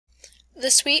The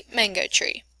Sweet Mango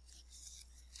Tree.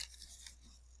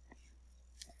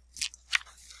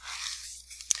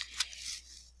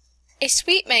 A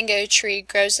sweet mango tree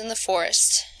grows in the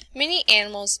forest. Many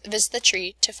animals visit the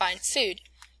tree to find food,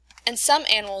 and some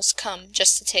animals come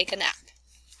just to take a nap.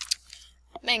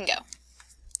 Mango.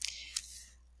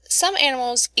 Some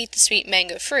animals eat the sweet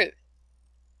mango fruit.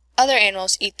 Other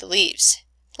animals eat the leaves.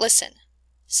 Listen,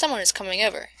 someone is coming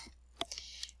over.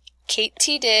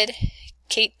 Katy did,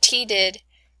 Katy did,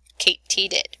 Katy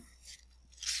did.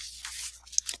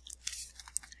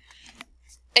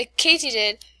 A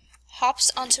katydid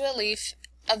hops onto a leaf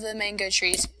of the mango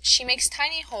trees. She makes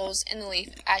tiny holes in the leaf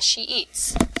as she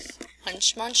eats.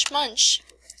 Munch, munch, munch.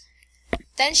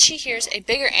 Then she hears a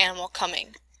bigger animal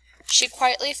coming. She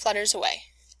quietly flutters away.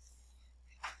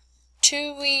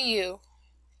 Too-wee-you,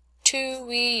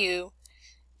 too-wee-you,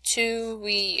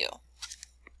 too-wee-you.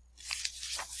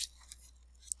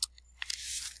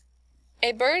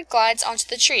 A bird glides onto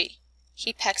the tree.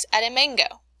 He pecks at a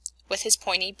mango with his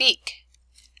pointy beak.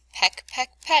 Peck, peck,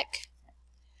 peck.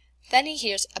 Then he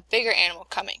hears a bigger animal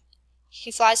coming.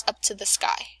 He flies up to the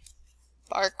sky.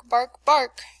 Bark, bark,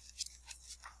 bark.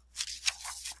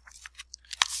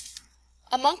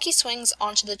 A monkey swings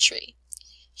onto the tree.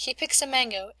 He picks a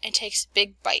mango and takes a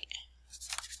big bite.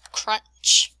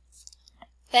 Crunch.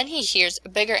 Then he hears a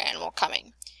bigger animal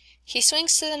coming. He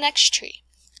swings to the next tree.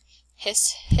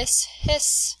 Hiss, hiss,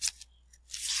 hiss.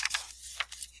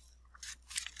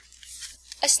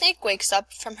 A snake wakes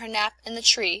up from her nap in the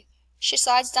tree. She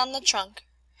slides down the trunk.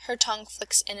 Her tongue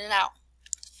flicks in and out.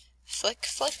 Flick,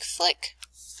 flick, flick.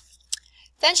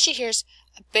 Then she hears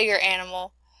a bigger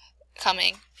animal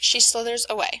coming. She slithers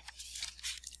away.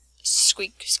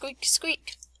 Squeak, squeak,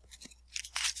 squeak.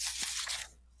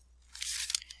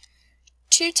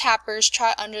 Two tappers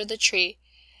trot under the tree.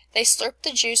 They slurp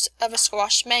the juice of a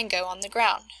squashed mango on the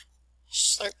ground.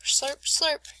 Slurp, slurp,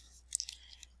 slurp.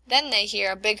 Then they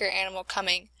hear a bigger animal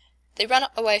coming. They run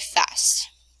away fast.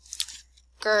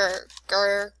 Grr,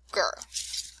 grr, grr.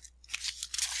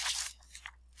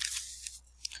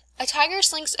 A tiger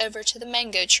slinks over to the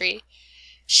mango tree.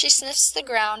 She sniffs the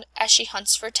ground as she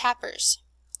hunts for tappers.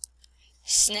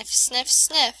 Sniff, sniff,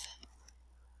 sniff.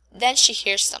 Then she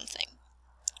hears something.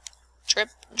 Drip,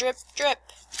 drip, drip.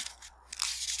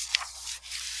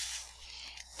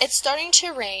 It's starting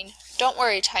to rain. Don't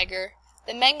worry, tiger.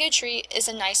 The mango tree is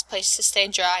a nice place to stay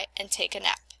dry and take a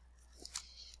nap.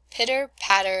 Pitter,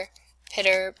 patter,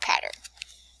 pitter, patter.